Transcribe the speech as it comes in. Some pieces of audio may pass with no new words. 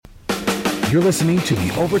You're listening to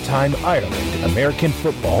the Overtime Ireland American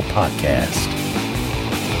Football Podcast.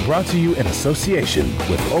 Brought to you in association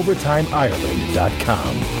with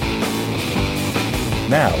OvertimeIreland.com.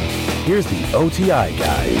 Now, here's the OTI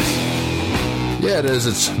guys. Yeah, it is.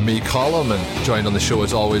 It's me, Colin, and joined on the show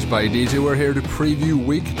as always by DJ. We're here to preview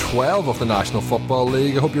Week 12 of the National Football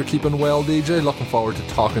League. I hope you're keeping well, DJ. Looking forward to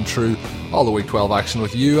talking through all the Week 12 action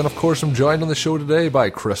with you. And of course, I'm joined on the show today by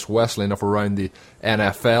Chris Wesleyan of Around the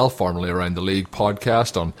NFL, formerly Around the League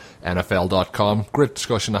podcast on NFL.com. Great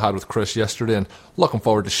discussion I had with Chris yesterday, and looking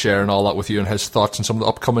forward to sharing all that with you and his thoughts on some of the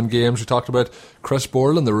upcoming games. We talked about Chris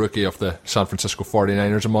Borland, the rookie of the San Francisco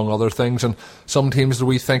 49ers, among other things, and some teams that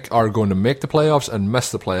we think are going to make the playoffs and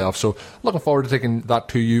miss the playoffs. So looking forward to taking that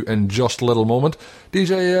to you in just a little moment.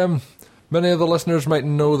 DJ, many of the listeners might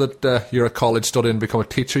know that you're a college student and become a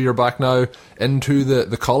teacher. You're back now into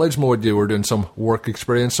the college mode. You were doing some work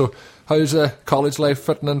experience. So how's college life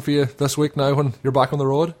fitting in for you this week now when you're back on the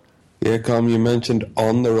road? Yeah, Colm, you mentioned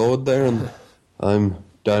on the road there, and I'm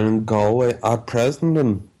down in Galway at present,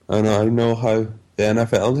 and I know how the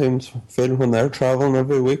NFL teams feel when they're travelling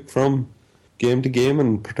every week from game to game,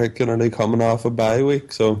 and particularly coming off a bye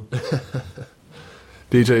week. So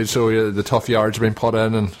DJ, so the tough yards have been put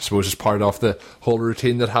in, and I suppose it's part of the whole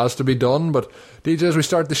routine that has to be done. But DJ, as we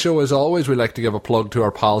start the show, as always, we like to give a plug to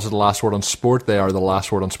our pals at The Last Word on Sport. They are the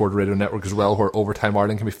Last Word on Sport radio network as well, where Overtime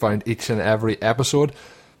Ireland can be found each and every episode.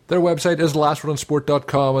 Their website is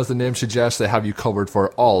lastwordonsport.com. As the name suggests, they have you covered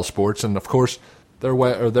for all sports, and of course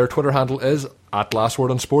their Twitter handle is at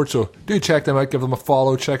lastwordonsport, so do check them out, give them a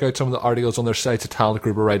follow, check out some of the articles on their site. A talented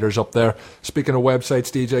group of writers up there. Speaking of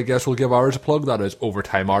websites, DJ, I guess we'll give ours a plug. That is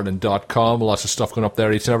overtimeireland.com. Lots of stuff going up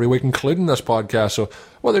there each and every week, including this podcast. So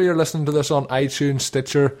whether you're listening to this on iTunes,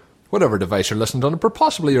 Stitcher, whatever device you're listening on, or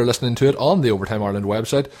possibly you're listening to it on the Overtime Ireland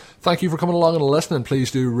website, thank you for coming along and listening.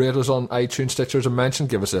 Please do rate us on iTunes, Stitcher, as I mentioned.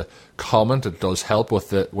 Give us a comment. It does help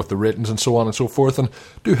with the ratings and so on and so forth. And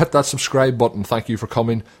do hit that subscribe button. Thank you for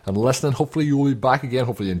coming and listening. Hopefully you will be back again.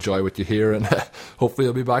 Hopefully you enjoy what you hear, and hopefully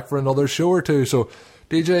you'll be back for another show or two. So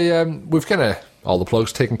DJ, we've kind of all the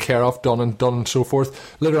plugs taken care of, done and so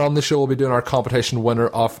forth. Later on the show we'll be doing our competition winner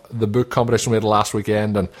of the book competition we had last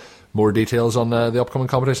weekend, and more details on the upcoming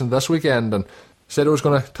competition this weekend. And said I was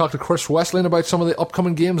going to talk to Chris Wesleyan about some of the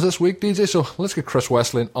upcoming games this week, DJ. So let's get Chris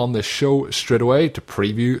Wesleyan on the show straight away to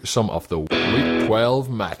preview some of the Week 12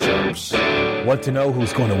 matchups. Want to know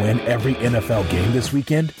who's going to win every NFL game this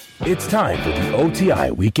weekend? It's time for the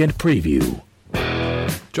OTI Weekend Preview.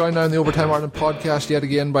 Joined now in the Overtime Ireland podcast yet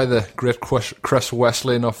again by the great Chris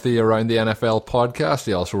Wesleyan of the Around the NFL podcast.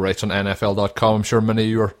 He also writes on NFL.com. I'm sure many of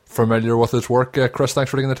you are familiar with his work. Chris, thanks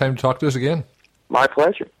for taking the time to talk to us again. My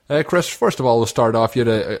pleasure. Chris, first of all, we'll start off. You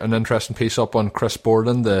had an interesting piece up on Chris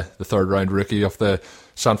Borland, the third-round rookie of the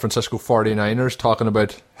San Francisco 49ers, talking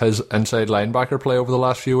about his inside linebacker play over the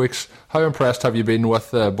last few weeks. How impressed have you been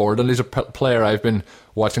with Borland? He's a player I've been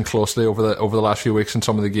watching closely over the last few weeks in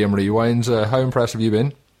some of the game rewinds. How impressed have you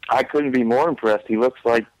been? I couldn't be more impressed. He looks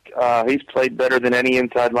like he's played better than any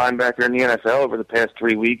inside linebacker in the NFL over the past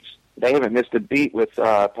 3 weeks. They haven't missed a beat with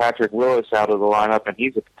Patrick Willis out of the lineup, and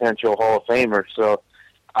he's a potential Hall of Famer. So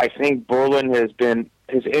I think Borland has been,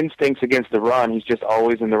 his instincts against the run, he's just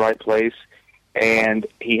always in the right place. And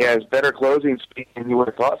he has better closing speed than you would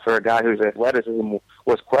have thought for a guy whose athleticism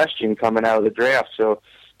was questioned coming out of the draft. So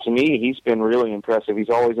to me, he's been really impressive. He's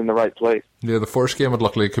always in the right place. Yeah, the first game it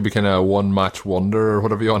looked like it could be kind of a one-match wonder or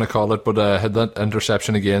whatever you want to call it, but had that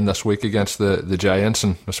interception again this week against the Giants,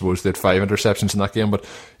 and I suppose they had 5 interceptions in that game, but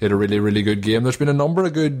he had a really, really good game. There's been a number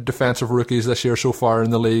of good defensive rookies this year so far in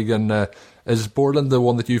the league, and is Borland the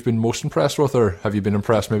one that you've been most impressed with, or have you been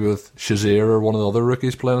impressed maybe with Shazier or one of the other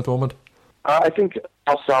rookies playing at the moment? I think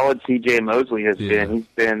how solid C.J. Mosley has been. He's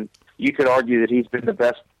been, you could argue that he's been the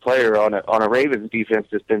best player on a Ravens defense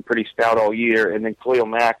that's been pretty stout all year, and then Khalil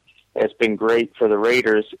Mack has been great for the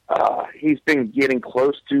Raiders. He's been getting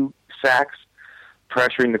close to sacks,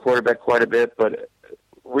 pressuring the quarterback quite a bit, but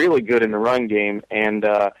really good in the run game. And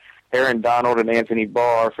Aaron Donald and Anthony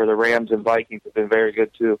Barr for the Rams and Vikings have been very good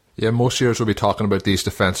too. Yeah, most years we'll be talking about these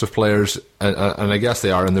defensive players, and I guess they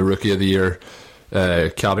are in the Rookie of the Year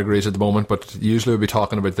categories at the moment, but usually we'll be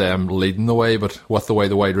talking about them leading the way. But with the way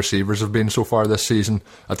the wide receivers have been so far this season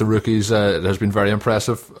at the rookies, it has been very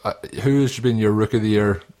impressive. Who has been your Rookie of the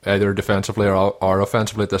Year, either defensively or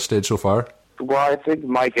offensively at this stage so far? Well, I think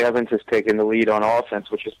Mike Evans has taken the lead on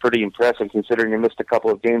offense, which is pretty impressive considering he missed a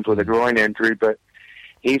couple of games with a groin injury, but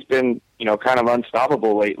he's been, kind of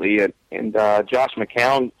unstoppable lately, and Josh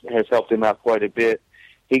McCown has helped him out quite a bit.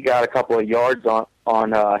 he got a couple of yards on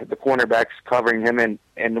the cornerbacks covering him, and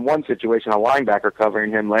in one situation, a linebacker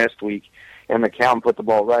covering him last week, and McCown put the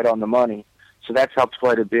ball right on the money. So that's helped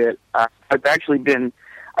quite a bit. I've actually been,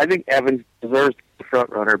 I think Evans deserves the front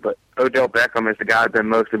runner, but Odell Beckham is the guy I've been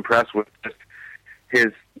most impressed with. Just his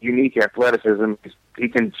unique athleticism. He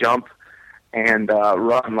can jump and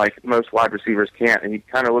run like most wide receivers can't, and he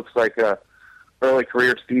kind of looks like a early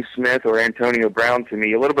career Steve Smith or Antonio Brown to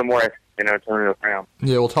me, a little bit more than Antonio Brown.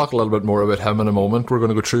 Yeah, we'll talk a little bit more about him in a moment. We're going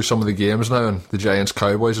to go through some of the games now, and the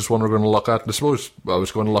Giants-Cowboys is one we're going to look at. I suppose I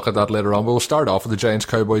was going to look at that later on, but we'll start off with the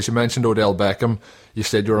Giants-Cowboys. You mentioned Odell Beckham. You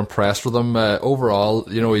said you were impressed with him. Overall,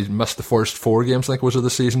 he missed the first 4 games, I think it was, of the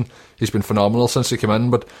season. He's been phenomenal since he came in,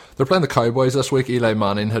 but they're playing the Cowboys this week. Eli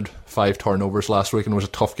Manning had 5 turnovers last week, and it was a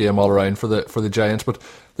tough game all around for the Giants, but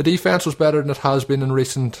the defence was better than it has been in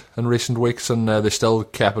recent weeks, and they still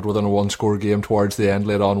kept it within a 1-score game towards the end,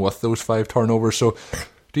 late on with those 5 turnovers. So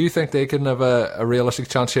do you think they can have a realistic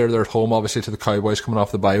chance here? They're at home, obviously, to the Cowboys coming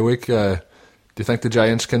off the bye week. Do you think the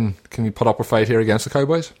Giants can put up a fight here against the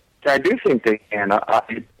Cowboys? I do think they can.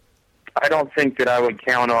 I don't think that I would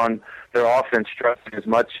count on their offense trusting as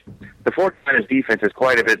much. The 49ers defense is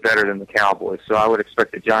quite a bit better than the Cowboys, so I would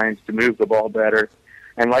expect the Giants to move the ball better.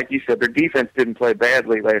 And like you said, their defense didn't play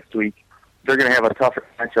badly last week. They're going to have a tougher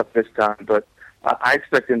matchup this time, but I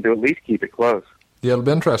expect them to at least keep it close. Yeah, it'll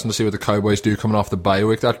be interesting to see what the Cowboys do coming off the bye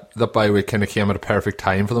week. That bye week kind of came at a perfect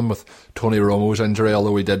time for them with Tony Romo's injury,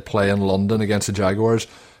 although he did play in London against the Jaguars.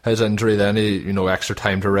 His injury then, extra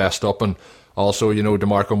time to rest up, and also,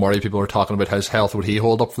 DeMarco Murray, people are talking about his health. Would he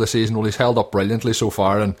hold up for the season? Well, he's held up brilliantly so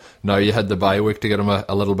far, and now you had the bye week to get him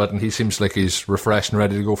a little bit, and he seems like he's refreshed and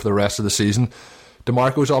ready to go for the rest of the season.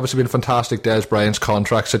 DeMarco's obviously been fantastic. Dez Bryant's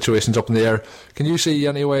contract situation's up in the air. Can you see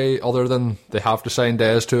any way other than they have to sign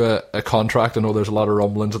Dez to a contract? I know there's a lot of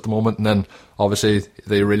rumblings at the moment, and then obviously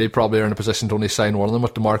they really probably are in a position to only sign one of them,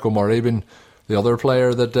 with DeMarco Murray being the other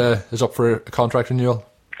player that is up for a contract renewal.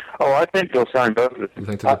 Oh, I think they'll sign both of them. You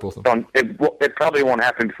think they'll both of them? It probably won't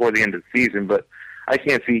happen before the end of the season, but I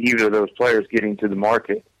can't see either of those players getting to the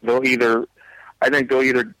market. I think they'll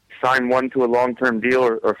either sign one to a long-term deal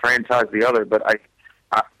or franchise the other, but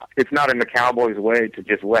it's not in the Cowboys' way to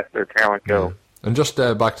just let their talent go. Yeah. And just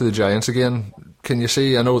back to the Giants again, can you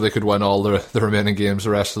see, I know they could win all the remaining games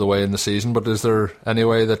the rest of the way in the season, but is there any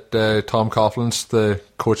way that Tom Coughlin's the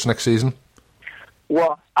coach next season?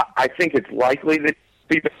 Well, I think it's likely that he'll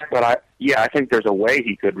be back, but I think there's a way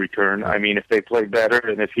he could return. I mean, if they play better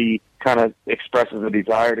and if he kind of expresses a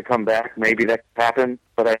desire to come back, maybe that could happen,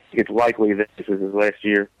 but I think it's likely that this is his last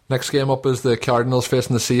year. Next game up is the Cardinals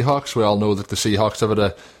facing the Seahawks. We all know that the Seahawks have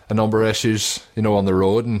had a number of issues, on the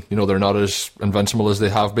road, and they're not as invincible as they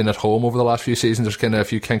have been at home over the last few seasons. There's kind of a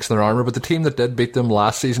few kinks in their armour, but the team that did beat them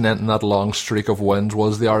last season, ending that long streak of wins,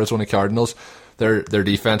 was the Arizona Cardinals. Their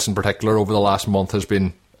defence in particular over the last month has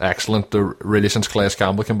been excellent. Really, since Calais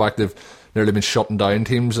Campbell came back, they've nearly been shutting down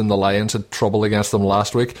teams, and the Lions had trouble against them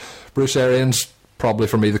last week. Bruce Arians, probably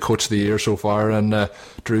for me the coach of the year so far, and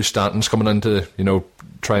Drew Stanton's coming into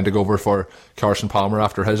trying to go over for Carson Palmer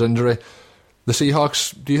after his injury. The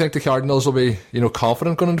Seahawks, do you think the Cardinals will be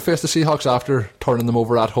confident going to face the Seahawks after turning them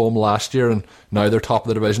over at home last year, and now they're top of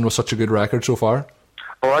the division with such a good record so far?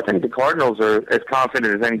 Well, I think the Cardinals are as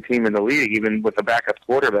confident as any team in the league, even with a backup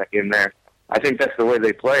quarterback in there. I think that's the way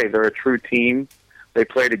they play. They're a true team. They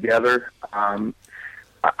play together.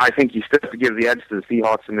 I think you still have to give the edge to the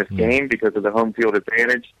Seahawks in this game because of the home field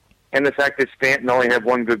advantage. And the fact that Stanton only had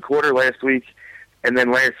one good quarter last week, and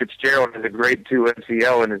then Larry Fitzgerald has a grade 2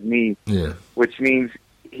 MCL in his knee, which means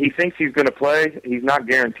he thinks he's going to play. He's not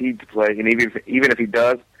guaranteed to play, and even if he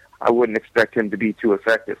does, I wouldn't expect him to be too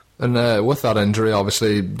effective. And with that injury,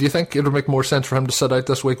 obviously, do you think it would make more sense for him to sit out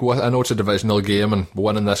this week? I know it's a divisional game, and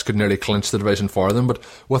winning this could nearly clinch the division for them, but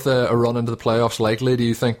with a run into the playoffs likely, do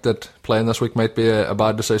you think that playing this week might be a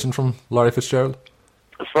bad decision from Larry Fitzgerald?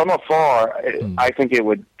 From afar, I think it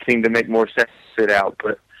would seem to make more sense to sit out,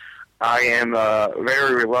 but I am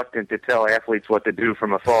very reluctant to tell athletes what to do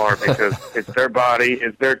from afar because it's their body,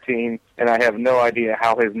 it's their team, and I have no idea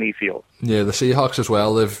how his knee feels. Yeah, the Seahawks as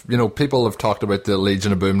well. People have talked about the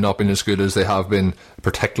Legion of Boom not being as good as they have been,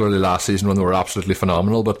 particularly last season when they were absolutely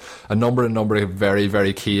phenomenal. But a number of very,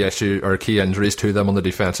 very key injuries to them on the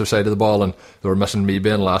defensive side of the ball, and they were missing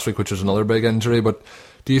Mebane last week, which was another big injury. But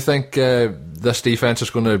do you think this defense is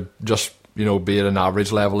going to just be at an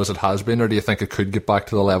average level as it has been, or do you think it could get back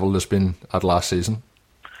to the level it's been at last season?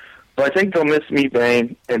 Well, I think they'll miss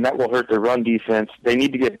Mebane, and that will hurt their run defense. They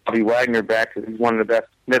need to get Bobby Wagner back because he's one of the best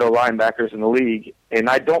middle linebackers in the league, and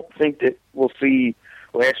I don't think that we'll see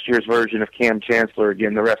last year's version of Cam Chancellor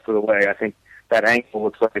again the rest of the way. I think that ankle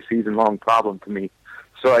looks like a season-long problem to me.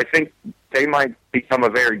 So I think they might become a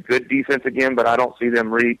very good defense again, but I don't see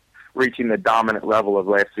them reaching the dominant level of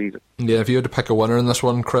last season. Yeah, if you had to pick a winner in this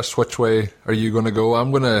one, Chris, which way are you going to go?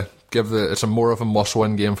 I'm going to give it's a more of a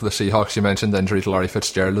must-win game for the Seahawks. You mentioned the injury to Larry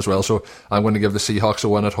Fitzgerald as well, so I'm going to give the Seahawks a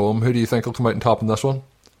win at home. Who do you think will come out on top in this one?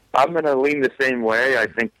 I'm going to lean the same way. I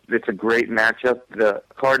think it's a great matchup. The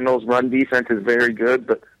Cardinals' run defense is very good,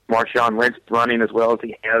 but Marshawn Lynch is running as well as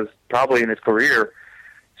he has probably in his career.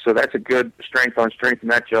 So that's a good strength-on-strength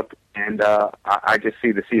matchup, and I just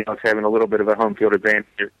see the Seahawks having a little bit of a home field advantage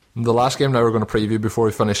here. The last game now we're going to preview before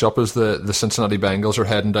we finish up is the Cincinnati Bengals are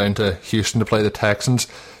heading down to Houston to play the Texans.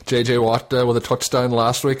 J.J. Watt with a touchdown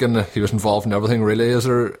last week, and he was involved in everything really. Is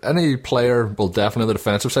there any player, well definitely the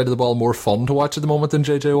defensive side of the ball, more fun to watch at the moment than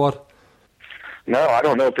J.J. Watt? No, I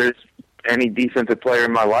don't know if there's any defensive player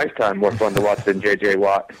in my lifetime more fun to watch than J.J.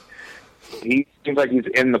 Watt. He seems like he's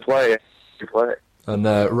in the play. And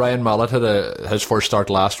Ryan Mallett had his first start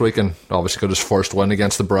last week and obviously got his first win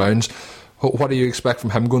against the Browns. What do you expect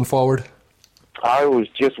from him going forward? I was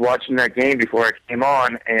just watching that game before I came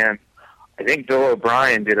on, and I think Bill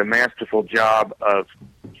O'Brien did a masterful job of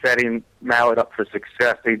setting Mallett up for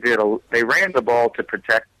success. They ran the ball to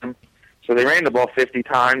protect him, so they ran the ball 50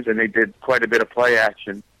 times, and they did quite a bit of play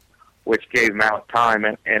action, which gave Mallett time.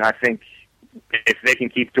 And I think if they can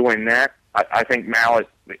keep doing that, I think Mallett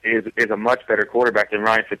is a much better quarterback than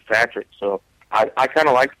Ryan Fitzpatrick. So I kind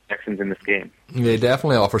of like the Texans in this game. They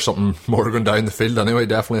definitely offer something more going down the field anyway,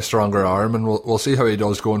 definitely a stronger arm, and we'll see how he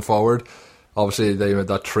does going forward. Obviously, they made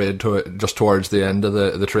that trade just towards the end of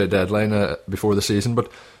the trade deadline before the season. But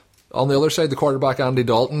on the other side, the quarterback Andy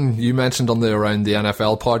Dalton, you mentioned on the Around the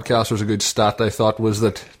NFL podcast, was a good stat I thought was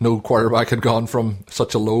that no quarterback had gone from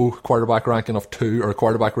such a low quarterback ranking of 2 or a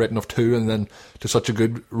quarterback rating of 2 and then to such a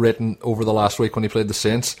good rating over the last week when he played the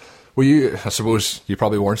Saints. Were you? I suppose you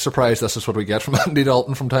probably weren't surprised. This is what we get from Andy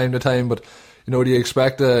Dalton from time to time. But do you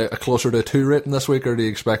expect a closer to a 2 rating this week, or do you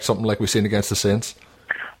expect something like we've seen against the Saints?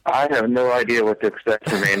 I have no idea what to expect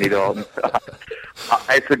from Andy Dalton.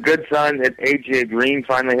 It's a good sign that A.J. Green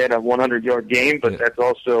finally had a 100-yard game, but that's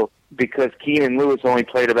also because Keenan Lewis only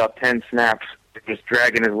played about 10 snaps, just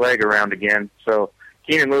dragging his leg around again. So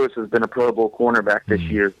Keenan Lewis has been a Pro Bowl cornerback this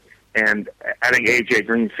year, and I think A.J.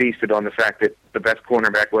 Green feasted on the fact that the best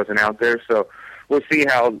cornerback wasn't out there. So we'll see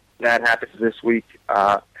how that happens this week.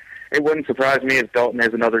 It wouldn't surprise me if Dalton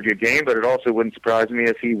has another good game, but it also wouldn't surprise me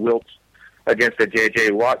if he wilts against a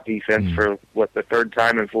J.J. Watt defense for, the third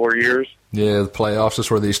time in 4 years. Yeah, the playoffs is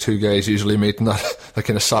where these two guys usually meet in that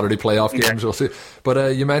kind of Saturday playoff games. We'll see.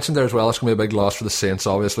 But you mentioned there as well, it's going to be a big loss for the Saints,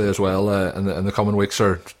 obviously, as well, in the coming weeks,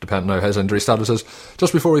 or depending on how his injury status is.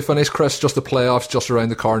 Just before we finish, Chris, just the playoffs just around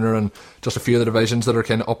the corner and just a few of the divisions that are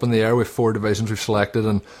kind of up in the air. We have 4 divisions we've selected,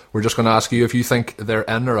 and we're just going to ask you if you think they're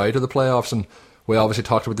in or out of the playoffs. And we obviously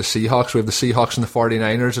talked about the Seahawks. We have the Seahawks and the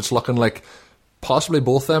 49ers. It's looking like possibly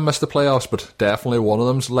both of them miss the playoffs, but definitely one of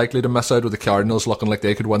them's likely to miss out, with the Cardinals looking like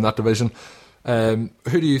they could win that division. Who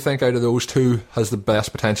do you think out of those two has the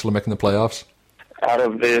best potential of making the playoffs? Out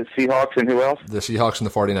of the Seahawks and who else? The Seahawks and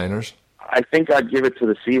the 49ers. I think I'd give it to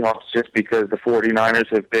the Seahawks just because the 49ers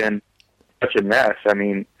have been such a mess. I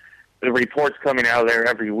mean, the reports coming out of there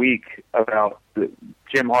every week about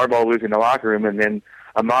Jim Harbaugh losing the locker room, and then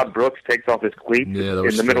Ahmad Brooks takes off his cleats in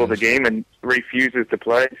the middle of the game and refuses to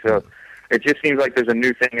play. So it just seems like there's a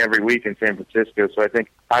new thing every week in San Francisco. So I think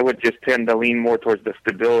I would just tend to lean more towards the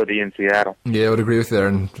stability in Seattle. Yeah, I would agree with you there.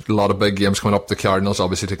 And a lot of big games coming up. The Cardinals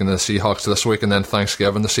obviously taking the Seahawks this week, and then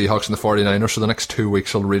Thanksgiving, the Seahawks and the 49ers. So the next 2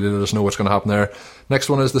 weeks will really let us know what's going to happen there. Next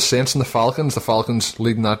one is the Saints and the Falcons. The Falcons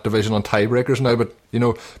leading that division on tiebreakers now. But,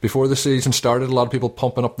 before the season started, a lot of people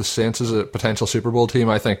pumping up the Saints as a potential Super Bowl team.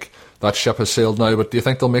 I think that ship has sailed now. But do you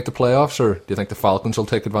think they'll make the playoffs, or do you think the Falcons will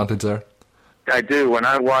take advantage there? I do. When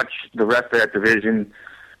I watch the rest of that division,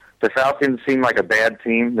 the Falcons seem like a bad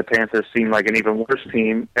team. The Panthers seem like an even worse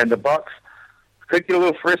team. And the Bucks could get a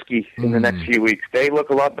little frisky in the next few weeks. They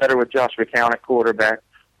look a lot better with Josh McCown at quarterback.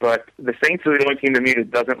 But the Saints are the only team to me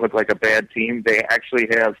that doesn't look like a bad team. They actually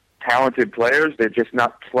have talented players. They're just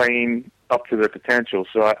not playing up to their potential.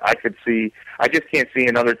 So I just can't see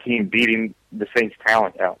another team beating the Saints'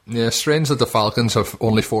 talent out. Yeah, strange that the Falcons have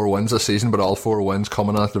only 4 wins this season, but all 4 wins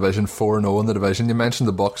coming out of the division, 4-0 in the division. You mentioned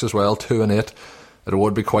the Bucks as well, 2-8. It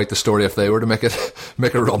would be quite the story if they were to make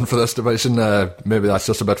a run for this division. Maybe that's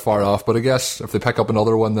just a bit far off, but I guess if they pick up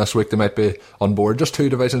another one this week, they might be on board. Just 2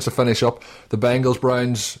 divisions to finish up: the Bengals,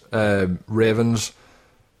 Browns, Ravens,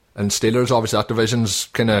 and Steelers. Obviously, that division's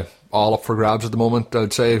kind of all up for grabs at the moment.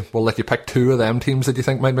 I'd say we'll let you pick 2 of them teams that you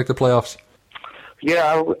think might make the playoffs.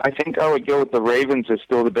 Yeah, I think I would go with the Ravens as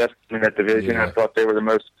still the best team in that division. Yeah. I thought they were the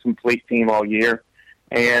most complete team all year.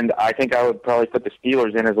 And I think I would probably put the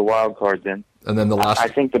Steelers in as a wild card then. And then the last... I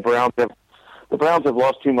think the Browns have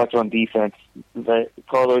lost too much on defense.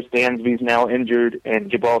 Carlos Dansby's now injured,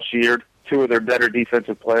 and Jabal Sheard, two of their better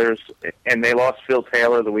defensive players, and they lost Phil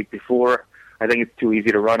Taylor the week before. I think it's too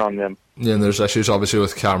easy to run on them. Yeah, and there's issues obviously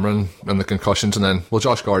with Cameron and the concussions, and then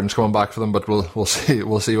Josh Gordon's coming back for them, but we'll see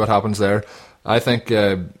what happens there. I think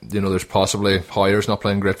there's possibly Hoyer's not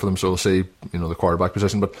playing great for them, so we'll see the quarterback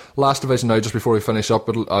position. But last division now, just before we finish up,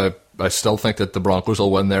 I still think that the Broncos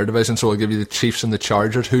will win their division, so I'll give you the Chiefs and the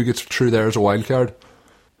Chargers. Who gets through there as a wild card?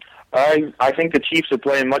 I think the Chiefs are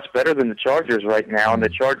playing much better than the Chargers right now, and the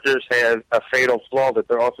Chargers have a fatal flaw that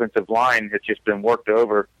their offensive line has just been worked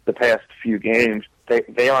over the past few games.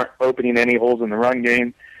 They aren't opening any holes in the run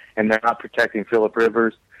game, and they're not protecting Phillip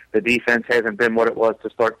Rivers. The defense hasn't been what it was to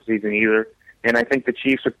start the season either. And I think the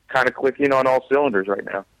Chiefs are kind of clicking on all cylinders right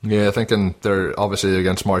now. Yeah, I think they're obviously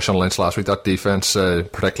against Marshawn Lynch last week. That defense,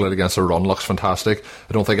 particularly against the run, looks fantastic.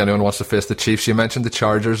 I don't think anyone wants to face the Chiefs. You mentioned the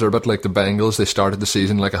Chargers are a bit like the Bengals. They started the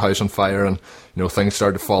season like a house on fire, and things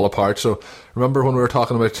started to fall apart. So remember when we were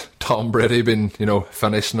talking about Tom Brady being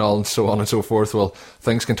finished and all, and so on and so forth? Well,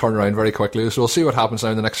 things can turn around very quickly. So we'll see what happens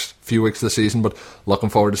now in the next few weeks of the season. But looking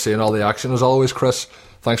forward to seeing all the action as always, Chris.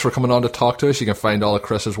 Thanks for coming on to talk to us. You can find all of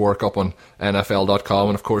Chris's work up on NFL.com,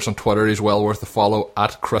 and of course on Twitter he's well worth a follow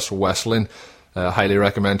at Chris Wesseling. Highly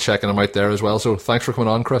recommend checking him out there as well. So thanks for coming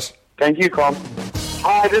on, Chris. Thank you, Colin.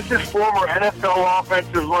 Hi, this is former NFL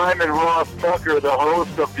offensive lineman Ross Tucker, the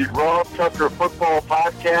host of the Ross Tucker Football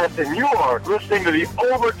Podcast, and you are listening to the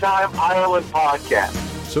Overtime Ireland Podcast.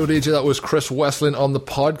 So DJ, that was Chris Wesseling on the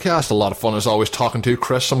podcast. A lot of fun as always talking to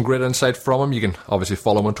Chris. Some great insight from him. You can obviously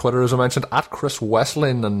follow him on Twitter, as I mentioned, at Chris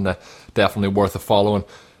Wesseling, and definitely worth a following.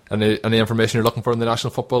 Any information you're looking for in the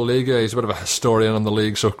National Football League, he's a bit of a historian on the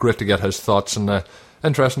league, so great to get his thoughts, and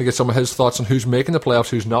interesting to get some of his thoughts on who's making the playoffs,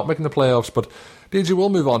 who's not making the playoffs. But DJ, we'll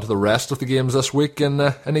move on to the rest of the games this week, and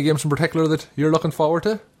any games in particular that you're looking forward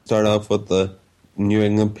to? Start off with the New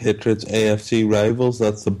England Patriots AFC rivals.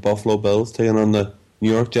 That's the Buffalo Bills taking on the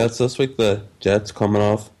New York Jets this week. The Jets coming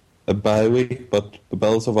off a bye week, but the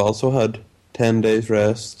Bills have also had 10 days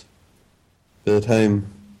rest by the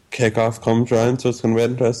time kickoff comes round, so it's going to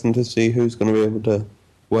be interesting to see who's going to be able to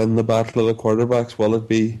win the battle of the quarterbacks. Will it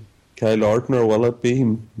be Kyle Orton or will it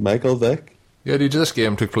be Michael Vick? Yeah, DJ, this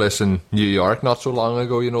game took place in New York not so long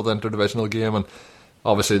ago, the interdivisional game, and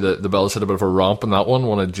obviously the Bills had a bit of a romp in that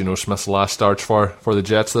one of Geno Smith's last starts for the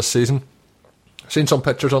Jets this season. Seen some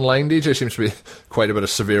pictures online, DJ. Seems to be quite a bit of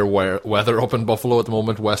severe weather up in Buffalo at the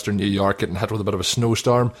moment. Western New York getting hit with a bit of a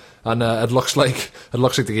snowstorm, and it looks like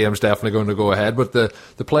the game's definitely going to go ahead. But the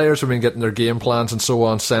players have been getting their game plans and so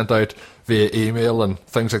on sent out via email and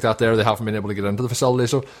things like that. They haven't been able to get into the facility,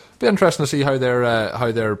 so it'll be interesting to see how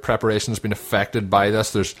their preparation has been affected by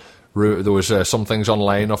this. There was some things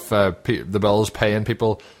online of the Bills paying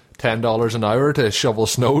people $10 an hour to shovel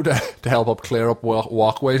snow to help clear up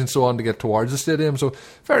walkways and so on to get towards the stadium. So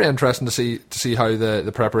very interesting to see how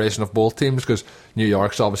the preparation of both teams, because New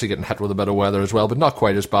York's obviously getting hit with a bit of weather as well, but not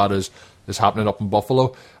quite as bad as is happening up in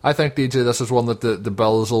Buffalo. I think, DJ, this is one that the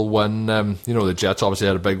Bills will win. The Jets obviously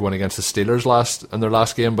had a big win against the Steelers in their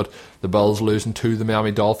last game, but the Bills losing to the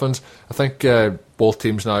Miami Dolphins. I think both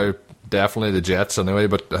teams now, definitely the Jets anyway,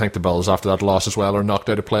 but I think the Bills after that loss as well are knocked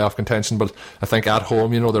out of playoff contention. But I think at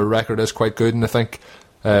home, their record is quite good, and I think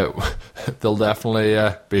they'll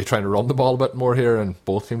definitely be trying to run the ball a bit more here, and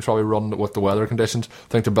both teams probably run with the weather conditions. I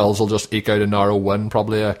think the Bills will just eke out a narrow win,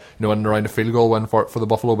 probably in and around a field goal win for the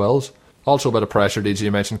Buffalo Bills. Also a bit of pressure, DJ,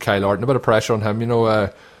 you mentioned Kyle Orton, a bit of pressure on him.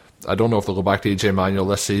 I don't know if they'll go back to EJ Manuel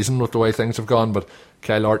this season with the way things have gone, but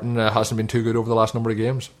Kyle Orton hasn't been too good over the last number of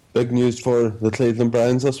games. Big news for the Cleveland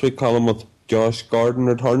Browns this week, Colin, with Josh Gordon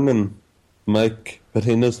returning. Mike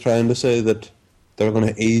Patina's trying to say that they're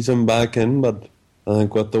going to ease him back in, but I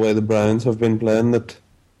think with the way the Browns have been playing, that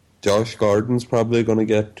Josh Gordon's probably going to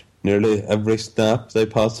get nearly every snap they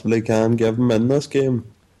possibly can give him in this game.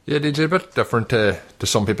 Yeah, DJ, a bit different to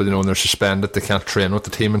some people, when they're suspended, they can't train with the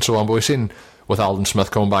team and so on, but we've seen with Alden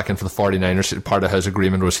Smith coming back in for the 49ers, part of his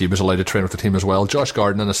agreement was he was allowed to train with the team as well. Josh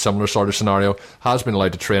Gordon, in a similar sort of scenario, has been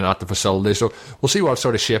allowed to train at the facility, so we'll see what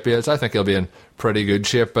sort of shape he is. I think he'll be in pretty good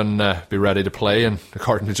shape and be ready to play, and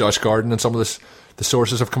according to Josh Gordon and some of the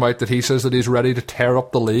sources have come out that he says that he's ready to tear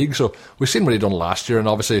up the league. So we've seen what he done last year, and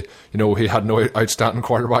obviously he had no outstanding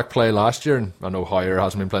quarterback play last year, and I know Hoyer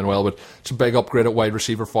hasn't been playing well, but it's a big upgrade at wide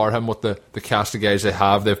receiver for him with the cast of guys they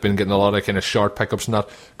have. They've been getting a lot of kind of short pickups and that.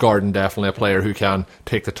 Gordon definitely a player who can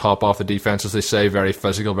take the top off the defense, as they say, very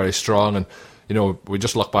physical, very strong, and we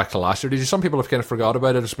just look back to last year. Some people have kind of forgot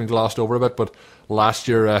about it. It's been glossed over a bit, but last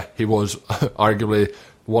year he was arguably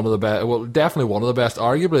one of the best, well, definitely one of the best,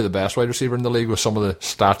 arguably the best wide receiver in the league with some of the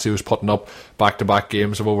stats he was putting up, back-to-back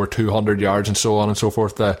games of over 200 yards and so on and so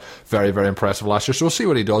forth. Very, very impressive last year. So we'll see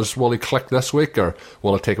what he does. Will he click this week, or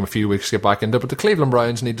will it take him a few weeks to get back into it? But the Cleveland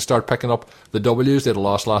Browns need to start picking up the W's. They had a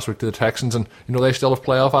loss last week to the Texans, and they still have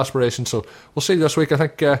playoff aspirations. So we'll see this week. I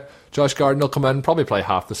think Josh Gordon will come in and probably play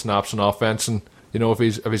half the snaps on offense, and if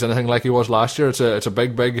he's anything like he was last year, it's a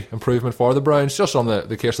big improvement for the Browns. Just on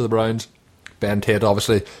the case of the Browns, Ben Tate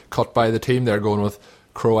obviously cut by the team. They're going with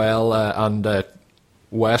Crowell and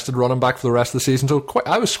West at running back for the rest of the season. So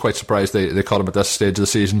I was quite surprised they cut him at this stage of the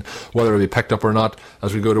season. Whether he'll be picked up or not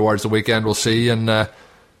as we go towards the weekend, we'll see. And I'm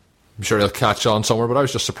sure he'll catch on somewhere. But I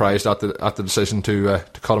was just surprised at the decision to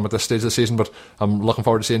cut him at this stage of the season. But I'm looking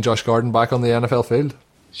forward to seeing Josh Gordon back on the NFL field.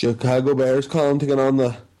 Chicago Bears calling to get on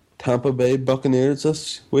the Tampa Bay Buccaneers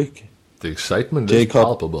this week. The excitement is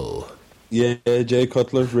palpable. Yeah, Jay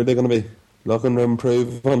Cutler's really going to be looking to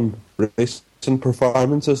improve on recent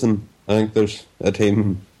performances, and I think there's a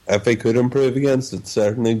team, if they could improve against, it's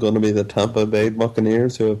certainly going to be the Tampa Bay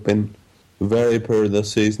Buccaneers, who have been very poor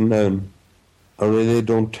this season now, and I really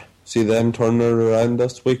don't see them turning it around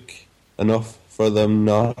this week enough for them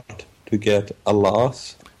not to get a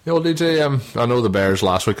loss. DJ, I know the Bears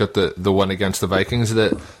last week got the win against the Vikings.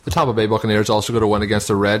 The Tampa Bay Buccaneers also got a win against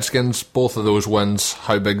the Redskins. Both of those wins,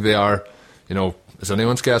 how big they are, is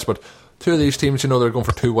anyone's guess, but two of these teams, they're going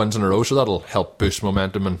for 2 wins in a row, so that'll help boost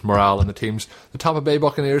momentum and morale in the teams. The Tampa Bay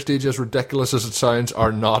Buccaneers, DJ, as ridiculous as it sounds,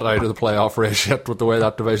 are not out of the playoff race yet with the way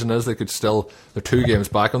that division is. They could still, they're 2 games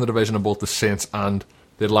back on the division of both the Saints and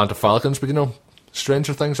the Atlanta Falcons, but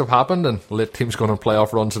stranger things have happened, and late teams going on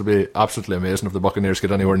playoff runs. It'll be absolutely amazing if the Buccaneers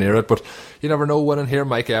get anywhere near it, but you never know winning here.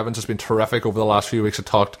 Mike Evans has been terrific over the last few weeks. I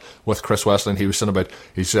talked with Chris Westland. He was saying about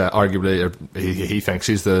he's arguably, he thinks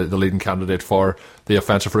he's the leading candidate for the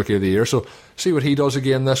Offensive Rookie of the Year, so see what he does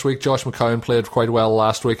again this week. Josh McCown played quite well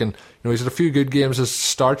last week, and he's had a few good games. His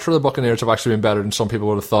start for the Buccaneers have actually been better than some people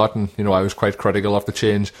would have thought, and I was quite critical of the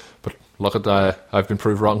change, but look at I've been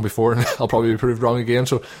proved wrong before, and I'll probably be proved wrong again.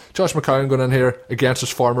 So Josh McCown going in here against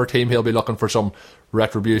his former team, he'll be looking for some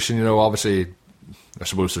retribution. Obviously, I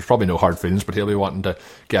suppose there's probably no hard feelings, but he'll be wanting to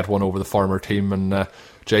get one over the former team. And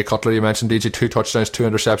Jay Cutler, you mentioned, DJ, 2 touchdowns, 2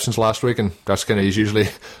 interceptions last week, and that's kind of, he's usually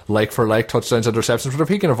like for like, touchdowns, interceptions. But if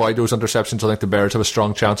he can avoid those interceptions, I think the Bears have a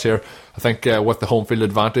strong chance here. I think with the home field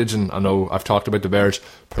advantage, and I know I've talked about the Bears'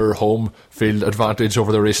 poor home field advantage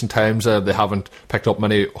over the recent times, they haven't picked up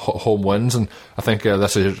many home wins, and I think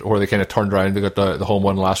this is where they kind of turned around. They got the home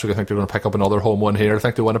win last week. I think they're going to pick up another home win here. I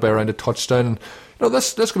think they win it by around a touchdown. And,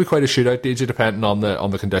 this could be quite a shootout, DJ, depending on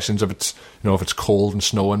the conditions. If it's if it's cold and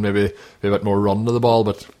snowing, maybe a bit more run to the ball.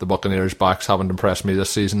 But the Buccaneers' backs haven't impressed me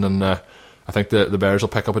this season, and I think the Bears will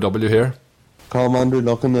pick up a W here. Commander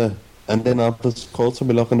looking to Indianapolis Colts will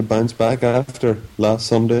be looking to bounce back after last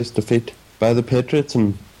Sunday's defeat by the Patriots,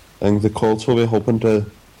 and I think the Colts will be hoping to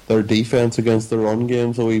their defense against the run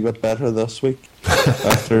game's a wee bit better this week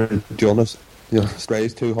after Jonas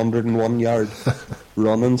Gray's 201 yard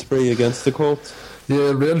running spree against the Colts. Yeah,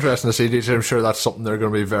 it'll be interesting to see, DJ. I'm sure that's something they're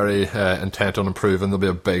going to be very intent on improving. There'll be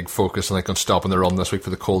a big focus, I think, on stopping the run this week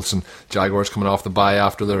for the Colts. And Jaguars coming off the bye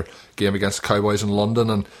after their game against the Cowboys in London,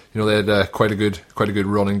 and they had quite a good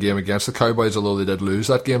running game against the Cowboys, although they did lose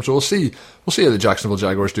that game. So we'll see how the Jacksonville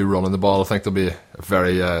Jaguars do running the ball. I think there'll be a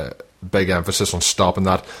very big emphasis on stopping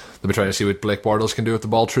that. They'll be trying to see what Blake Bortles can do with the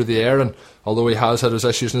ball through the air, and although he has had his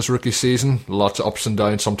issues in his rookie season, lots of ups and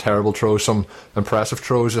downs, some terrible throws, some impressive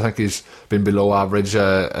throws, I think he's been below average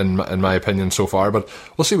in my opinion so far, but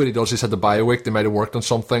we'll see what he does. He's had the bye week. They might have worked on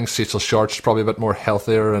some things. Cecil Short's probably a bit more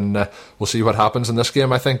healthier, and we'll see what happens in this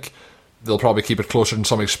game. I think they'll probably keep it closer than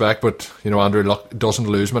some expect, but Andrew Luck doesn't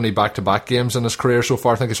lose many back-to-back games in his career so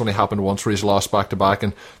far. I think it's only happened once where he's lost back-to-back,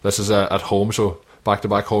 and this is at home, so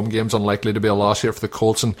back-to-back home games, unlikely to be a loss here for the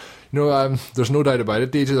Colts. And there's no doubt about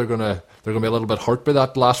it, DJ, they're going to be a little bit hurt by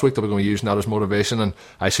that last week. They'll be going to be using that as motivation, and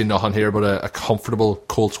I see nothing here but a comfortable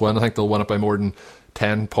Colts win. I think they'll win it by more than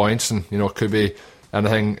 10 points, and it could be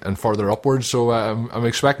anything and further upwards. So I'm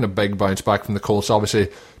expecting a big bounce back from the Colts. Obviously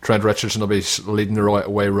Trent Richardson will be leading the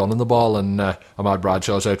way running the ball, and Ahmad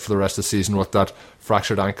Bradshaw's out for the rest of the season with that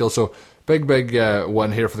fractured ankle. So big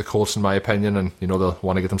win here for the Colts in my opinion, and they'll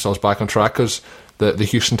want to get themselves back on track, because the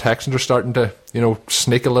Houston Texans are starting to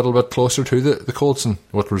sneak a little bit closer to the Colts, and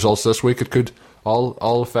with results this week it could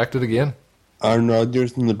all affect it again. Aaron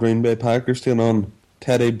Rodgers and the Green Bay Packers taking on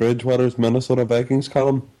Teddy Bridgewater's Minnesota Vikings,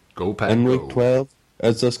 Colin. Go Pack, in week 12.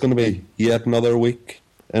 Is this going to be yet another week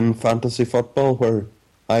in fantasy football where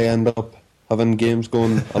I end up having games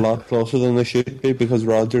going a lot closer than they should be because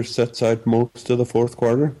Rodgers sits out most of the fourth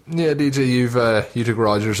quarter. Yeah, DJ, you took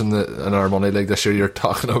Rodgers in our Money League this year. You're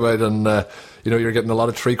talking about, and you're getting a lot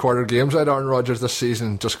of 3-quarter games out of Aaron Rodgers this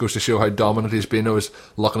season. Just goes to show how dominant he's been. I was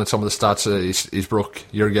looking at some of the stats. He's broke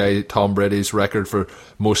your guy Tom Brady's record for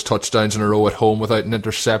most touchdowns in a row at home without an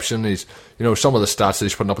interception. He's some of the stats that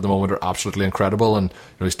he's putting up at the moment are absolutely incredible, and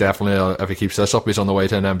he's definitely, if he keeps this up, he's on the way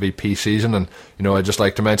to an MVP season. And I'd just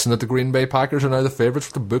like to mention that the Green Bay Packers are now the favourites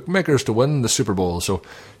for the bookmakers to win the Super Bowl. So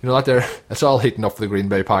that there, it's all heating up for the Green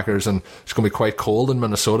Bay Packers, and it's going to be quite cold in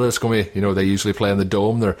Minnesota. It's going to be, they usually play in the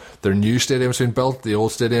Dome. Their new stadium's been built, the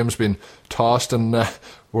old stadium's been tossed, and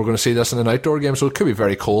we're going to see this in an outdoor game, so it could be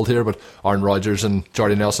very cold here. But Aaron Rodgers and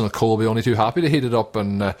Jordy Nelson and Cole will be only too happy to heat it up,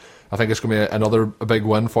 and I think it's going to be another big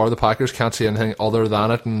win for the Packers. Can't see anything other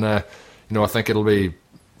than it, and I think it'll be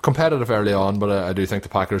competitive early on, but I do think the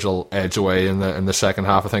Packers will edge away in the second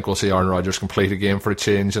half. I think we'll see Aaron Rodgers complete a game for a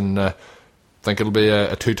change, and I think it'll be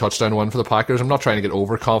a 2-touchdown win for the Packers. I'm not trying to get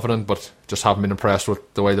overconfident, but just haven't been impressed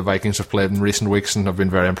with the way the Vikings have played in recent weeks, and I've been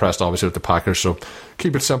very impressed obviously with the Packers. So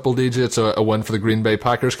keep it simple, DJ. It's a win for the Green Bay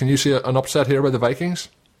Packers. Can you see an upset here by the Vikings?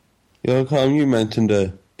 Yeah, Colin, you mentioned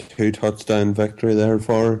a 2-touchdown victory there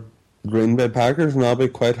for the Green Bay Packers, and I'll be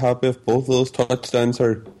quite happy if both of those touchdowns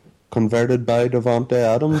are converted by Davante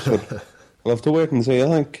Adams, but we'll have to wait and see. I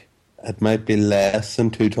think it might be less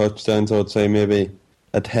than 2 touchdowns. I would say maybe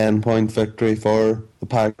a 10-point victory for the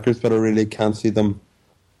Packers, but I really can't see them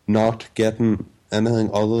not getting anything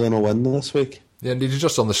other than a win this week. Yeah, indeed.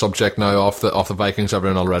 Just on the subject now off the Vikings,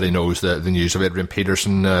 everyone already knows the news of Adrian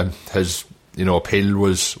Peterson. His appeal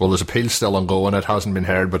was, there's appeal still ongoing. It hasn't been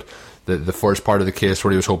heard, but the first part of the case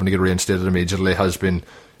where he was hoping to get reinstated immediately has been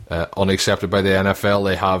unaccepted by the NFL.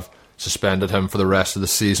 They have suspended him for the rest of the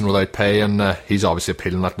season without pay, and he's obviously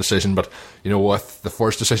appealing that decision. But with the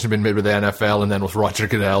first decision being made by the NFL, and then with Roger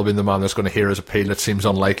Goodell being the man that's going to hear his appeal, it seems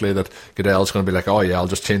unlikely that Goodell's going to be like, oh yeah, I'll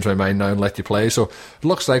just change my mind now and let you play. So it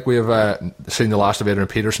looks like we have seen the last of Adrian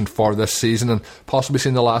Peterson for this season, and possibly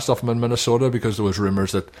seen the last of him in Minnesota, because there was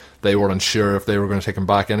rumours that they were unsure if they were going to take him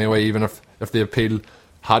back anyway, even if the appeal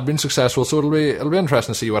had been successful. So it'll be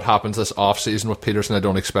interesting to see what happens this off season with Peterson. I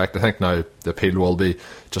think now the appeal will be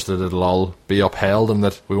just that it'll all be upheld, and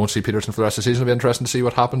that we won't see Peterson for the rest of the season. It'll be interesting to see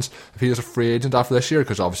what happens if he is a free agent after this year,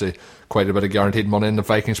 because obviously quite a bit of guaranteed money, and the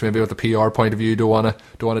Vikings, maybe with the PR point of view, don't want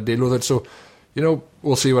to deal with it. So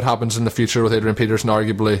we'll see what happens in the future with Adrian Peterson,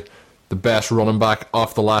 arguably the best running back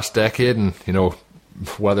of the last decade, and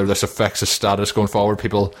whether this affects his status going forward.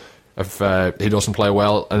 People, if he doesn't play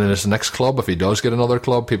well and in his next club, if he does get another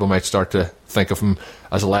club, people might start to think of him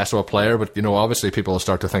as less of a player. But obviously people will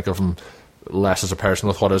start to think of him less as a person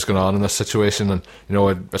with what is going on in this situation. And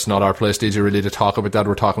it's not our place, DJ, really to talk about that.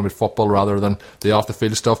 We're talking about football rather than the off the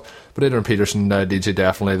field stuff. But Adrian Peterson, DJ,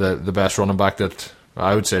 definitely the best running back that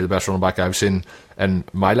I would say the best running back I've seen in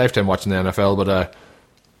my lifetime watching the NFL. But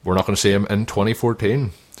we're not going to see him in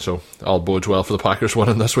 2014. So all bodes well for the Packers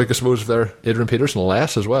winning this week, I suppose, if they're Adrian Peterson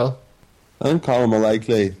less as well. I think Colin, a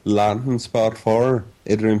likely landing spot for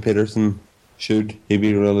Adrian Peterson, should he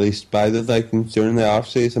be released by the Vikings during the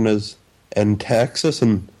off-season, is in Texas,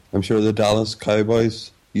 and I'm sure the Dallas Cowboys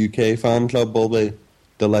UK fan club will be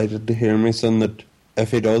delighted to hear me saying that if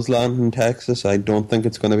he does land in Texas, I don't think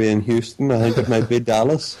it's going to be in Houston. I think it might be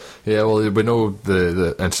Dallas. Yeah, well, we know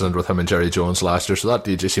the incident with him and Jerry Jones last year, so that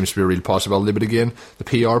DJ seems to be a real possibility. But again, the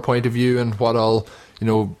PR point of view and what all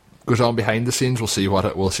goes on behind the scenes, we'll see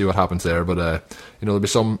what happens there. But there'll be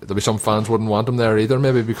some fans wouldn't want him there either,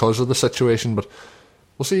 maybe because of the situation. But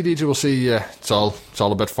we'll see, DJ. We'll see. It's all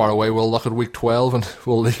a bit far away. We'll look at week 12, and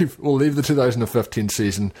we'll leave the 2015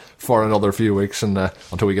 season for another few weeks, and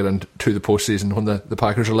until we get into the postseason when the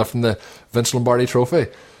Packers are lifting the Vince Lombardi Trophy.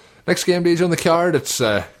 Next game, DJ, on the card. It's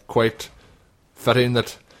quite fitting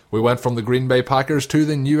that we went from the Green Bay Packers to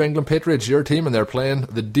the New England Patriots, your team, and they're playing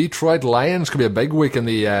the Detroit Lions. Could be a big week in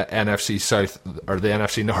the NFC South, or the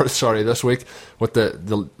NFC North, this week, with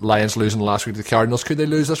the Lions losing last week to the Cardinals. Could they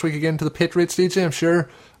lose this week again to the Patriots, DJ? I'm sure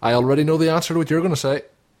I already know the answer to what you're going to say.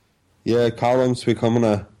 Yeah, Colin's becoming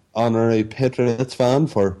an honorary Patriots fan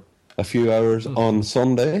for a few hours on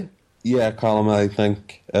Sunday. Yeah, Colin, I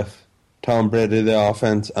think if Tom Brady, the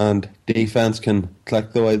offense and defense, can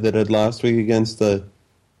click the way they did last week against the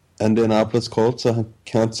Indianapolis Colts, I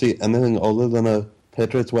can't see anything other than a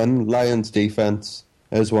Patriots win. Lions defense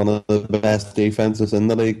is one of the best defenses in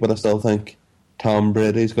the league, but I still think Tom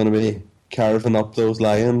Brady's going to be carving up those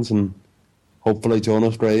Lions, and hopefully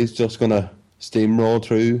Jonas Gray's just going to steamroll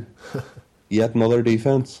through yet another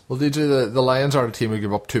defense. Well, DJ, the Lions are a team who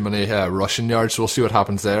give up too many rushing yards, so we'll see what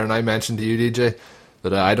happens there. And I mentioned to you, DJ,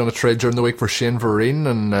 that I done a trade during the week for Shane Vereen,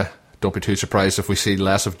 and don't be too surprised if we see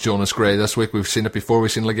less of Jonas Gray this week. We've seen it before.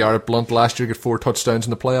 We've seen LeGarrette Blount last year get 4 touchdowns in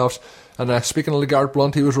the playoffs. And speaking of LeGarrette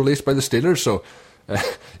Blount, he was released by the Steelers, so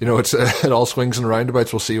it all swings and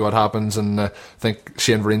roundabouts. We'll see what happens, and I think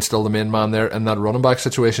Shane Vereen's still the main man there in that running back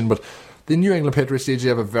situation. But the New England Patriots, DJ,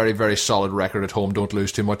 have a very, very solid record at home. Don't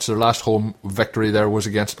lose too much. Their last home victory there was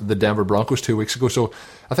against the Denver Broncos 2 weeks ago. So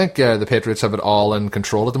I think the Patriots have it all in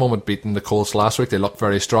control at the moment, beating the Colts last week. They look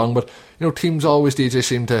very strong. But, teams always, DJ,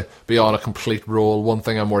 seem to be on a complete roll. One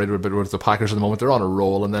thing I'm worried about with the Packers at the moment, they're on a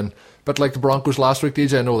roll. And then, but like the Broncos last week,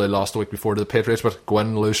 DJ, I know they lost the week before to the Patriots, but go in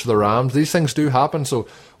and lose to the Rams. These things do happen. So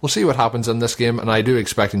we'll see what happens in this game, and I do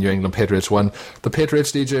expect the New England Patriots win. The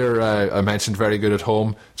Patriots, DJ, are, I mentioned, very good at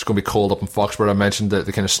home. It's going to be cold up in Foxborough. I mentioned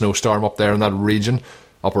the kind of snowstorm up there in that region,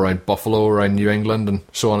 up around Buffalo, around New England, and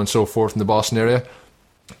so on and so forth in the Boston area.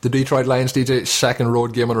 The Detroit Lions, DJ, second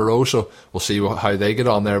road game in a row, so we'll see how they get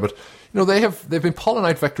on there. But they've been pulling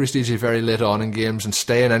out victories, DJ, very late on in games and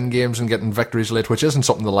staying in games and getting victories late, which isn't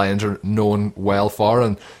something the Lions are known well for,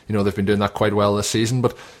 and they've been doing that quite well this season.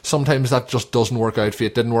 But sometimes that just doesn't work out for you.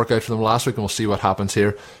 It didn't work out for them last week, and we'll see what happens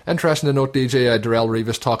here. Interesting to note, DJ, Darrelle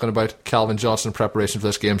Revis talking about Calvin Johnson in preparation for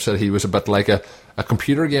this game, said he was a bit like a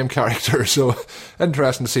computer game character. So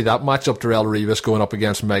interesting to see that matchup. Darrelle Revis going up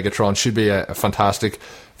against Megatron should be a fantastic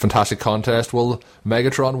contest. Will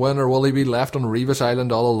Megatron win, or will he be left on Revis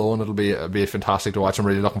Island all alone? It'll be fantastic to watch. I'm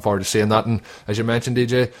really looking forward to seeing that. And as you mentioned,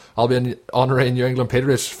 DJ, I'll be an honorary New England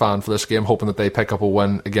Patriots fan for this game, hoping that they pick up a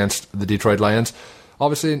win against the Detroit Lions.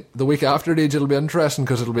 Obviously, the week after, DJ, it'll be interesting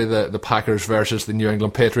because it'll be the Packers versus the New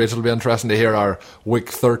England Patriots. It'll be interesting to hear our Week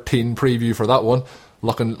 13 preview for that one.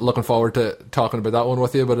 Looking forward to talking about that one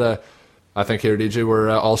with you. But I think here, DJ, we're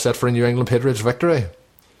all set for a New England Patriots victory.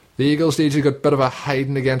 The Eagles, DJ, got a bit of a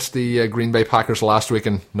hiding against the Green Bay Packers last week,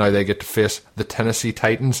 and now they get to face the Tennessee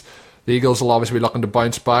Titans. The Eagles will obviously be looking to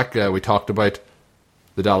bounce back. We talked about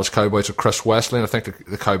the Dallas Cowboys with Chris Wesley, and I think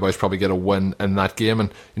the Cowboys probably get a win in that game,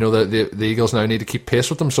 and the Eagles now need to keep pace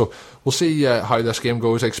with them. So we'll see how this game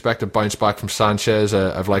goes. I expect a bounce back from Sanchez.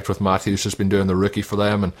 I've liked what Matthews has been doing, the rookie for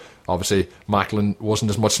them, and obviously Macklin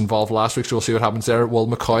wasn't as much involved last week, so we'll see what happens there. Will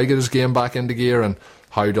McCoy get his game back into gear, and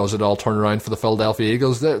how does it all turn around for the Philadelphia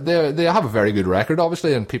Eagles? They have a very good record,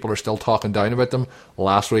 obviously, and people are still talking down about them.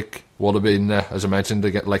 Last week would have been, as I mentioned,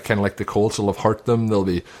 kind of like the Colts will have hurt them. They'll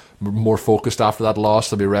be more focused after that loss.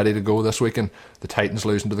 They'll be ready to go this week. And the Titans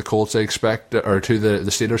losing to the Colts, I expect, or to the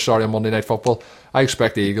Steelers, on Monday Night Football. I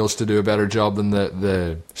expect the Eagles to do a better job than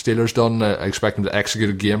the Steelers done. I expect them to execute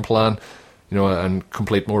a game plan, and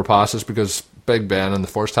complete more passes, because Big Ben in the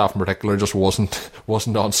first half in particular just wasn't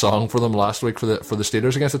on song for them last week for the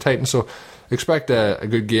Steelers against the Titans. So expect a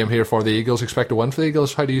good game here for the Eagles. Expect a win for the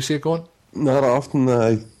Eagles. How do you see it going? Not often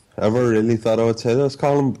I ever really thought I would say this,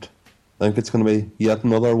 Colin, but I think it's going to be yet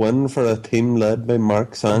another win for a team led by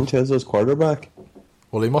Mark Sanchez as quarterback.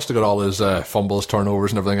 Well, he must have got all his fumbles,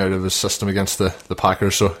 turnovers and everything out of his system against the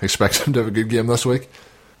Packers, so expect him to have a good game this week.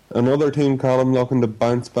 Another team, Colin, looking to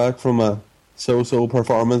bounce back from a so-so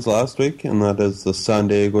performance last week, and that is the San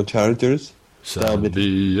Diego Chargers. San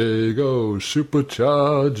Diego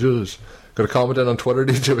Superchargers. Got a comment in on Twitter,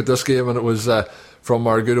 DJ, with this game, and it was from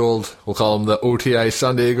our good old, we'll call him the OTI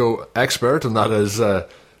San Diego expert, and that is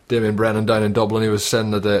Damien Brennan down in Dublin. He was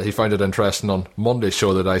saying that he found it interesting on Monday's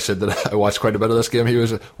show that I said that I watched quite a bit of this game. He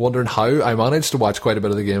was wondering how I managed to watch quite a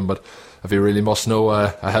bit of the game, but if you really must know,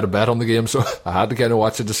 I had a bet on the game, so I had to kind of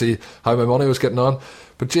watch it to see how my money was getting on.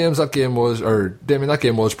 But James, that game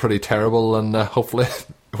was pretty terrible, and hopefully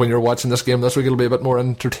when you're watching this game this week, it'll be a bit more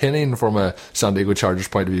entertaining from a San Diego Chargers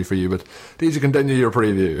point of view for you. But DJ, continue your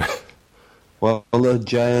preview. Well, the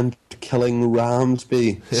giant killing Rams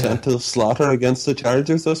be sent to the slaughter against the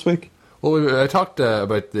Chargers this week? Well, I talked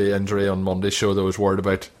about the injury on Monday's show that was worried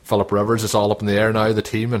about Philip Rivers. It's all up in the air now, the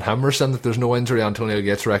team, and him are saying that there's no injury. Antonio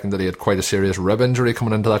Gates reckoned that he had quite a serious rib injury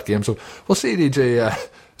coming into that game. So we'll see, DJ.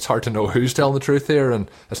 It's hard to know who's telling the truth here, and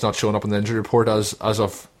it's not showing up in the injury report as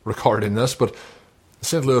of recording this, but the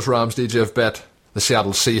St. Louis Rams, DJ, have bet the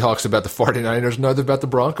Seattle Seahawks, they bet the 49ers, now they've bet the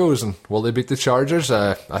Broncos, and will they beat the Chargers?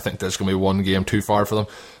 I think there's going to be one game too far for them.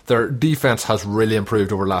 Their defense has really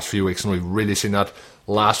improved over the last few weeks, and we've really seen that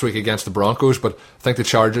last week against the Broncos, but I think the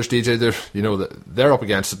Chargers, DJ, they're up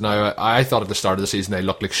against it now. I thought at the start of the season they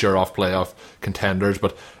looked like sure-off playoff contenders,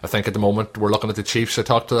 but I think at the moment we're looking at the Chiefs. I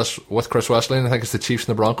talked to this with Chris Wesley, and I think it's the Chiefs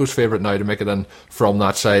and the Broncos' favourite now to make it in from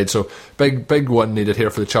that side. So big win needed here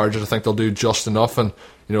for the Chargers. I think they'll do just enough, and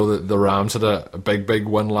the Rams had a big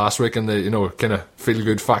win last week, and the kind of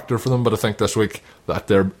feel-good factor for them, but I think this week that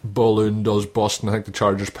their balloon does bust, and I think the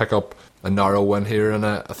Chargers pick up narrow win here, and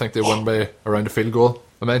I think they win by around a field goal.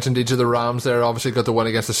 I mentioned each of the Rams there, obviously got the win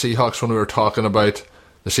against the Seahawks when we were talking about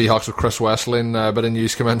the Seahawks with Chris Wesseling. A bit of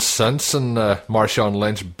news come in since, and Marshawn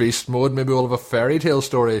Lynch, beast mode. Maybe we'll have a fairy tale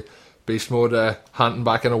story. Beast mode, hunting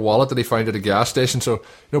back in a wallet that he found at a gas station. So,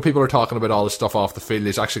 people are talking about all this stuff off the field.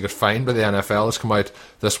 He's actually got fined by the NFL. It's come out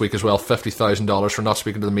this week as well, $50,000 for not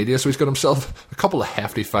speaking to the media. So he's got himself a couple of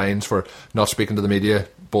hefty fines for not speaking to the media,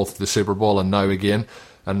 both the Super Bowl and now again.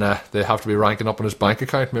 And they have to be ranking up on his bank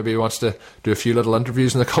account. Maybe he wants to do a few little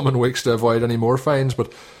interviews in the coming weeks to avoid any more fines.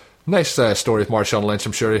 But nice story with Marshawn Lynch.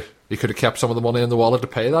 I'm sure he could have kept some of the money in the wallet to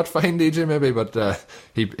pay that fine, DJ, maybe, but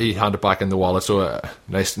he handed it back in the wallet. So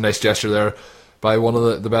nice gesture there by one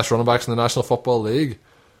of the best running backs in the National Football League.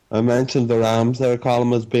 I mentioned the Rams there,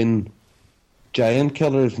 Colin, has been giant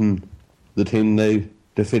killers, and the team they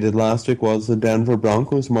defeated last week was the Denver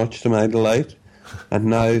Broncos, much to my delight. And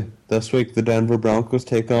now, this week, the Denver Broncos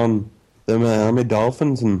take on the Miami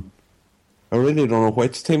Dolphins, and I really don't know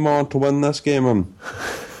which team I want to win this game. I'm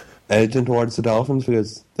edging towards the Dolphins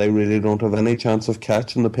because they really don't have any chance of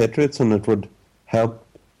catching the Patriots, and it would help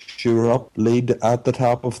shore up lead at the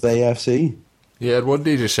top of the AFC. Yeah, it would,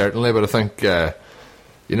 DJ, certainly, but I think,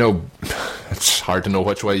 it's hard to know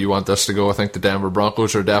which way you want this to go. I think the Denver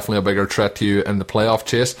Broncos are definitely a bigger threat to you in the playoff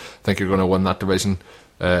chase. I think you're going to win that division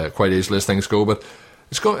quite easily as things go, but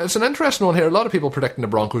it's an interesting one here. A lot of people predicting the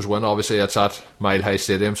Broncos win. Obviously, it's at Mile High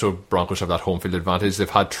Stadium, so Broncos have that home field advantage. They've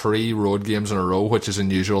had 3 road games in a row, which is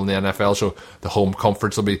unusual in the NFL, so the home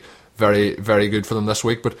comforts will be very, very good for them this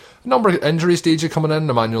week. But a number of injuries, DJ, coming in.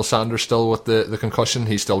 Emmanuel Sanders still with the concussion.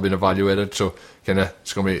 He's still being evaluated, so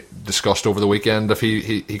it's going to be discussed over the weekend if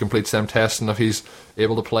he completes them tests and if he's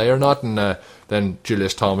able to play or not. And then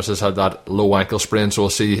Julius Thomas has had that low ankle sprain, so we'll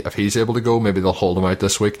see if he's able to go. Maybe they'll hold him out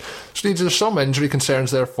this week. So there's some injury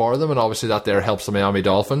concerns there for them, and obviously that there helps the Miami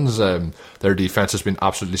Dolphins. Their defense has been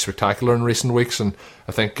absolutely spectacular in recent weeks, and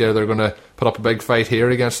I think they're going to put up a big fight here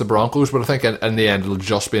against the Broncos, but I think in the end it'll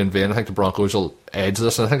just be in vain. I think the Broncos will edge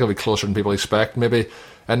this, and I think it'll be closer than people expect. Maybe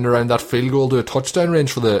in around that field goal to a touchdown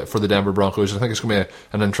range for the Denver Broncos. I think it's going to be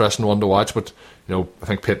an interesting one to watch, but I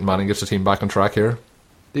think Peyton Manning gets the team back on track here.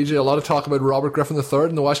 DJ, a lot of talk about Robert Griffin III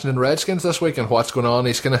and the Washington Redskins this week and what's going on.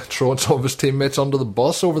 He's kind of throwing some of his teammates under the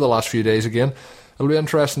bus over the last few days again. It'll be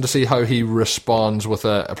interesting to see how he responds with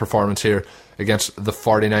a performance here against the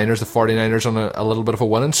 49ers. The 49ers on a little bit of a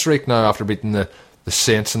winning streak now after beating the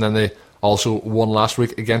Saints, and then they also won last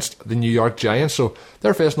week against the New York Giants. So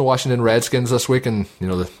they're facing the Washington Redskins this week, and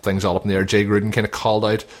the thing's all up in the air. Jay Gruden kind of called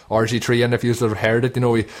out RG3, and if you have heard it,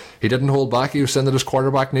 he didn't hold back. He was saying that his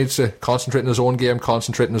quarterback needs to concentrate in his own game,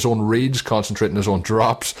 concentrate in his own reads, concentrate in his own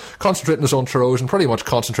drops, concentrate in his own throws, and pretty much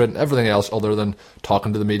concentrate in everything else other than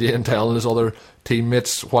talking to the media and telling his other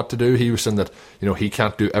teammates what to do. He was saying that he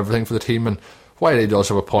can't do everything for the team, and while he does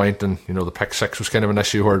have a point, and the pick six was kind of an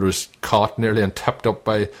issue where it was caught nearly and tipped up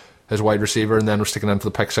by his wide receiver and then was sticking into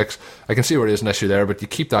the pick six. I can see where it is an issue there, but you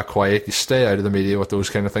keep that quiet, you stay out of the media with those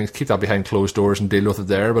kind of things, keep that behind closed doors and deal with it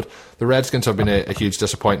there. But the Redskins have been a huge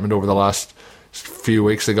disappointment over the last few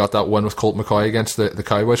weeks. They got that win with Colt McCoy against the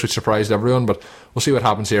Cowboys, which surprised everyone, but we'll see what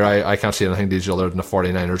happens here. I can't see anything DJ other than a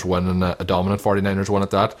 49ers win, and a dominant 49ers win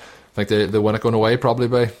at that. I think they win it going away probably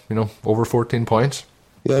by over 14 points.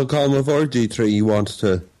 Yeah, Colin, if RG3 wants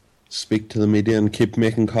to speak to the media and keep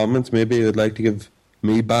making comments, maybe he would like to give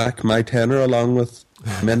me back my tenner along with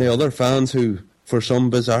many other fans who, for some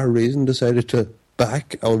bizarre reason, decided to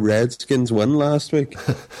back a Redskins win last week.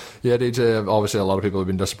 Yeah, DJ, obviously a lot of people have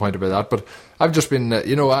been disappointed by that, but I've just been,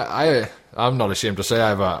 I'm not ashamed to say I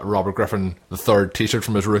have a Robert Griffin III t-shirt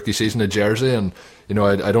from his rookie season, a jersey, and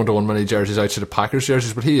I don't own many jerseys outside of Packers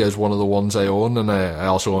jerseys, but he is one of the ones I own, and I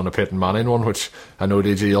also own a Peyton Manning one, which I know,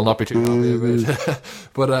 DJ, you'll not be too happy about.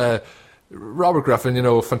 But Robert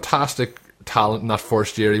Griffin, fantastic talent in that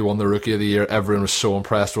first year. He won the Rookie of the Year. Everyone was so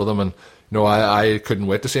impressed with him, and I couldn't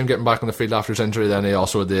wait to see him getting back on the field after his injury. Then he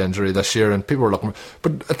also had the injury this year, and people were looking.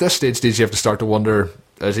 But at this stage, you have to start to wonder,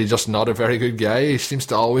 is he just not a very good guy? He seems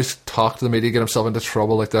to always talk to the media, get himself into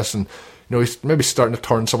trouble like this, and he's maybe starting to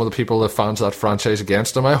turn some of the people, the fans of that franchise,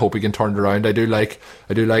 against him. I hope he can turn it around. I do like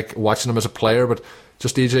watching him as a player, but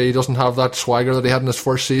just DJ, he doesn't have that swagger that he had in his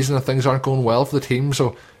first season, and things aren't going well for the team,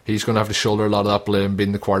 so he's going to have to shoulder a lot of that blame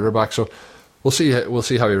being the quarterback. So we'll see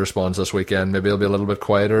how he responds this weekend. Maybe he'll be a little bit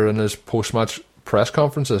quieter in his post-match press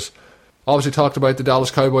conferences. Obviously talked about the Dallas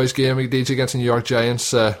Cowboys game DJ against the New York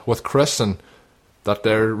Giants with Chris, and that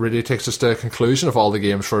there really takes us to a conclusion of all the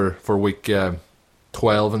games for week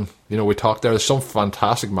 12. And we talked there's some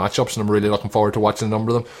fantastic matchups, and I'm really looking forward to watching a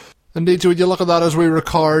number of them. Indeed, so would you look at that as we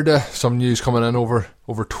record, some news coming in over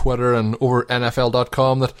Twitter and over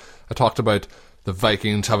NFL.com that I talked about the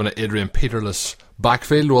Vikings having an Adrian Peterless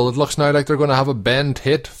backfield. Well, it looks now like they're going to have a Ben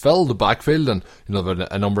Tate filled backfield, and they've had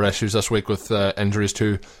a number of issues this week with injuries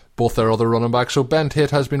to both their other running backs. So Ben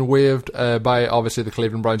Tate has been waived by obviously the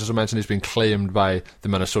Cleveland Browns, as I mentioned. He's been claimed by the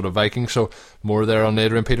Minnesota Vikings. So more there on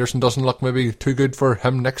Adrian Peterson. Doesn't look maybe too good for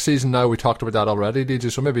him next season now. We talked about that already,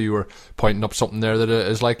 DJ. So maybe you were pointing up something there that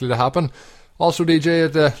is likely to happen. Also, DJ,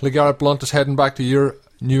 LeGarrette Blount is heading back to your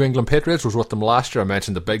New England Patriots. Was with them last year. I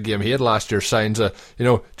mentioned the big game he had last year. Signs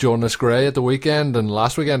Jonas Gray at the weekend and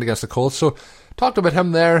last weekend against the Colts. So talked about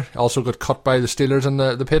him there. Also got cut by the Steelers, and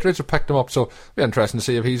the Patriots have picked him up. So it'll be interesting to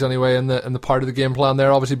see if he's anyway in the part of the game plan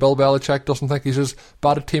there. Obviously, Bill Belichick doesn't think he's as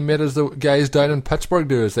bad a teammate as the guys down in Pittsburgh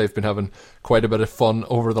do, as they've been having quite a bit of fun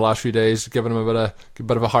over the last few days, giving him a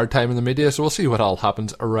bit of a hard time in the media. So we'll see what all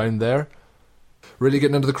happens around there. Really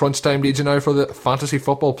getting into the crunch time, DJ, now for the fantasy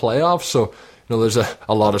football playoffs. So there's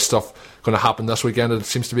a lot of stuff going to happen this weekend. It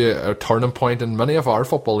seems to be a turning point in many of our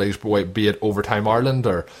football leagues, be it Overtime Ireland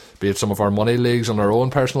or be it some of our money leagues on our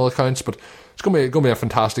own personal accounts. But it's going to be a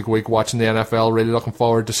fantastic week watching the NFL. Really looking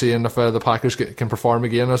forward to seeing if the Packers can perform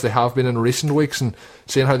again as they have been in recent weeks, and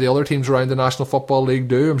seeing how the other teams around the National Football League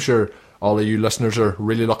do. I'm sure all of you listeners are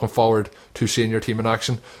really looking forward to seeing your team in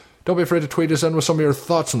action. Don't be afraid to tweet us in with some of your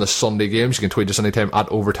thoughts on the Sunday games. You can tweet us anytime at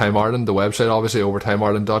Overtime Ireland. The website, obviously,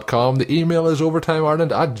 overtimeireland.com. The email is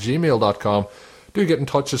overtimeireland@gmail.com. Do get in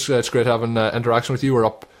touch. It's great having interaction with you. We're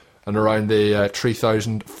up and around the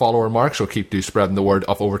 3,000 follower mark, so do spreading the word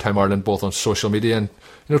of Overtime Ireland both on social media and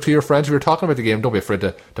to your friends. If you're talking about the game, don't be afraid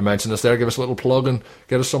to mention us there. Give us a little plug and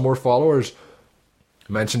get us some more followers.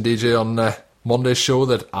 I mentioned, DJ, on Monday's show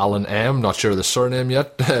that Alan M, not sure of the surname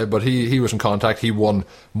yet, but he was in contact. He won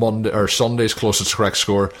Sunday's closest correct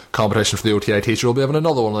score competition for the OTI t-shirt. We'll be having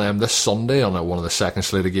another one of them this Sunday on one of the second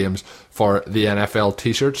slated games for the NFL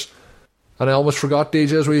t-shirts. And I almost forgot,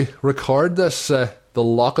 DJ, as we record this, the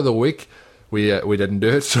lock of the week. We didn't do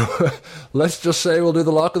it, so let's just say we'll do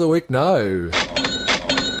the lock of the week now.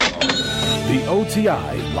 The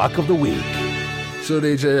OTI lock of the week. So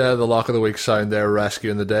DJ, the lock of the week sound there,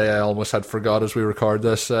 rescuing the day. I almost had forgot as we record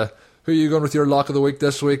this. Who are you going with your lock of the week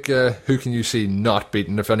this week? Who can you see not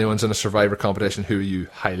beaten? If anyone's in a Survivor competition, who are you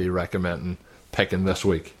highly recommending picking this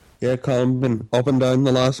week? Yeah, Colin, been up and down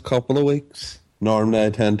the last couple of weeks. Normally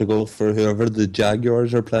I tend to go for whoever the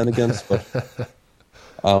Jaguars are playing against, but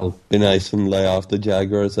I'll be nice and lay off the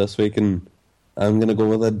Jaguars this week, and I'm going to go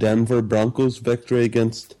with a Denver Broncos victory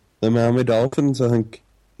against the Miami Dolphins. I think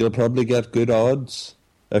you'll probably get good odds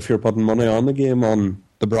if you're putting money on the game on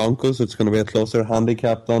the Broncos. It's going to be a closer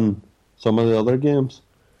handicap than some of the other games.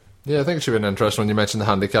 Yeah, I think it should be an interesting when you mentioned the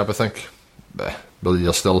handicap. I think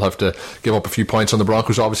you'll still have to give up a few points on the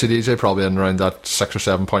Broncos, obviously, DJ, probably in around that 6 or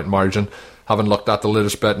 7 point margin. Haven't looked at the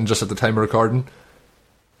latest betting just at the time of recording.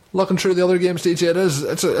 Looking through the other games, DJ,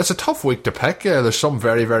 it's a tough week to pick. There's some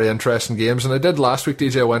very, very interesting games, and I did last week,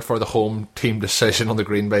 DJ. I went for the home team decision on the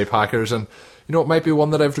Green Bay Packers, and it might be one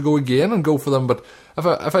that I have to go again and go for them. But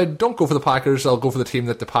if I don't go for the Packers, I'll go for the team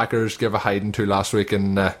that the Packers gave a hiding to last week,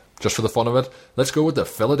 and just for the fun of it, let's go with the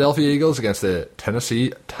Philadelphia Eagles against the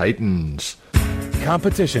Tennessee Titans.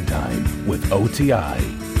 Competition time with OTI.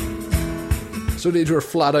 So DJ, we're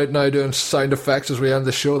flat out now doing sound effects as we end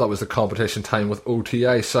the show. That was the competition time with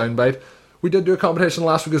OTI soundbite. We did do a competition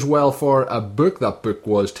last week as well for a book. That book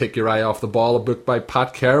was Take Your Eye Off the Ball, a book by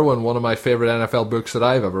Pat Kerwin, one of my favourite NFL books that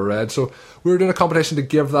I've ever read. So we were doing a competition to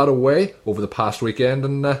give that away over the past weekend,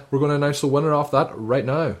 and we're going to announce the winner off that right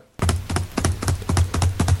now.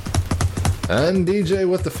 And DJ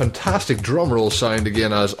with the fantastic drum roll sound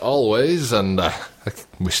again as always, and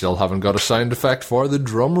we still haven't got a sound effect for the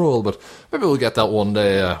drum roll, but maybe we'll get that one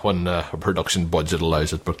day when a production budget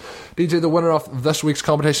allows it. But DJ, the winner of this week's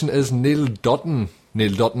competition is Neil Dutton.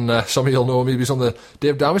 Neil Dutton, some of you'll know him, maybe he's on the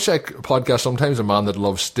Dave Damashek podcast sometimes, a man that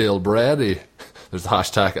loves stale bread. There's the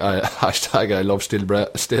hashtag I love stale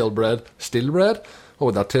bread. Stale bread? What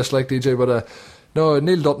would that taste like, DJ? But no,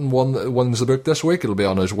 Neil Dutton wins the book this week. It'll be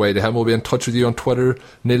on his way to him. We'll be in touch with you on Twitter.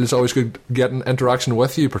 Neil, is always good getting interaction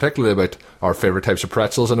with you, particularly about our favourite types of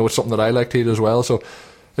pretzels. I know it's something that I like to eat as well. So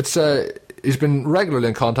it's he's been regularly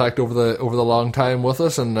in contact over the long time with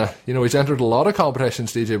us, and he's entered a lot of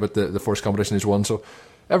competitions, DJ, but the first competition he's won. So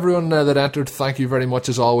everyone that entered, thank you very much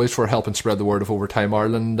as always for helping spread the word of Overtime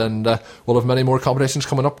Ireland, and we'll have many more competitions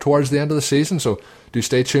coming up towards the end of the season, so do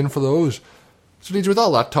stay tuned for those. So DJ, with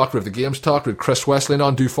all that talk, with the games talk, with Chris Wesleyan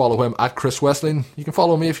on, do follow him at Chris Wesleyan. You can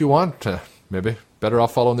follow me if you want. maybe better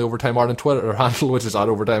off following the Overtime Ireland Twitter handle, which is at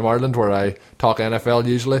Overtime Ireland, where I talk NFL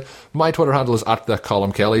usually. My Twitter handle is at the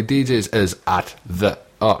Colm Kelly. DJ's is at the...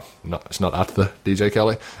 Oh, no, it's not at the DJ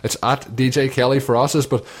Kelly. It's at DJ Kelly for us.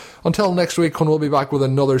 But until next week, when we'll be back with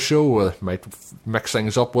another show, we might mix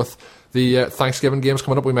things up with the Thanksgiving games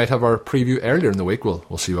coming up. We might have our preview earlier in the week.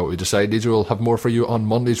 We'll see what we decide. DJ will have more for you on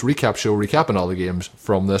Monday's recap show, recapping all the games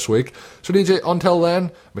from this week. So DJ, until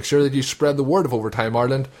then, make sure that you spread the word of Overtime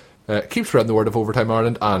Ireland. Keep spreading the word of Overtime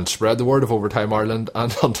Ireland and spread the word of Overtime Ireland.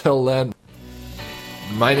 And until then,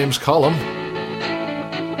 my name's Colm.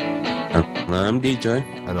 And I'm DJ.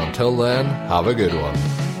 And until then, have a good one.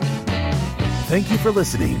 Thank you for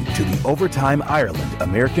listening to the Overtime Ireland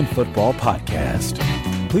American Football Podcast.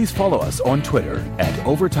 Please follow us on Twitter at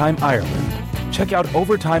Overtime Ireland. Check out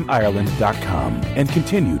OvertimeIreland.com and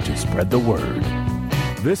continue to spread the word.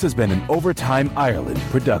 This has been an Overtime Ireland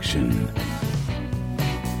production.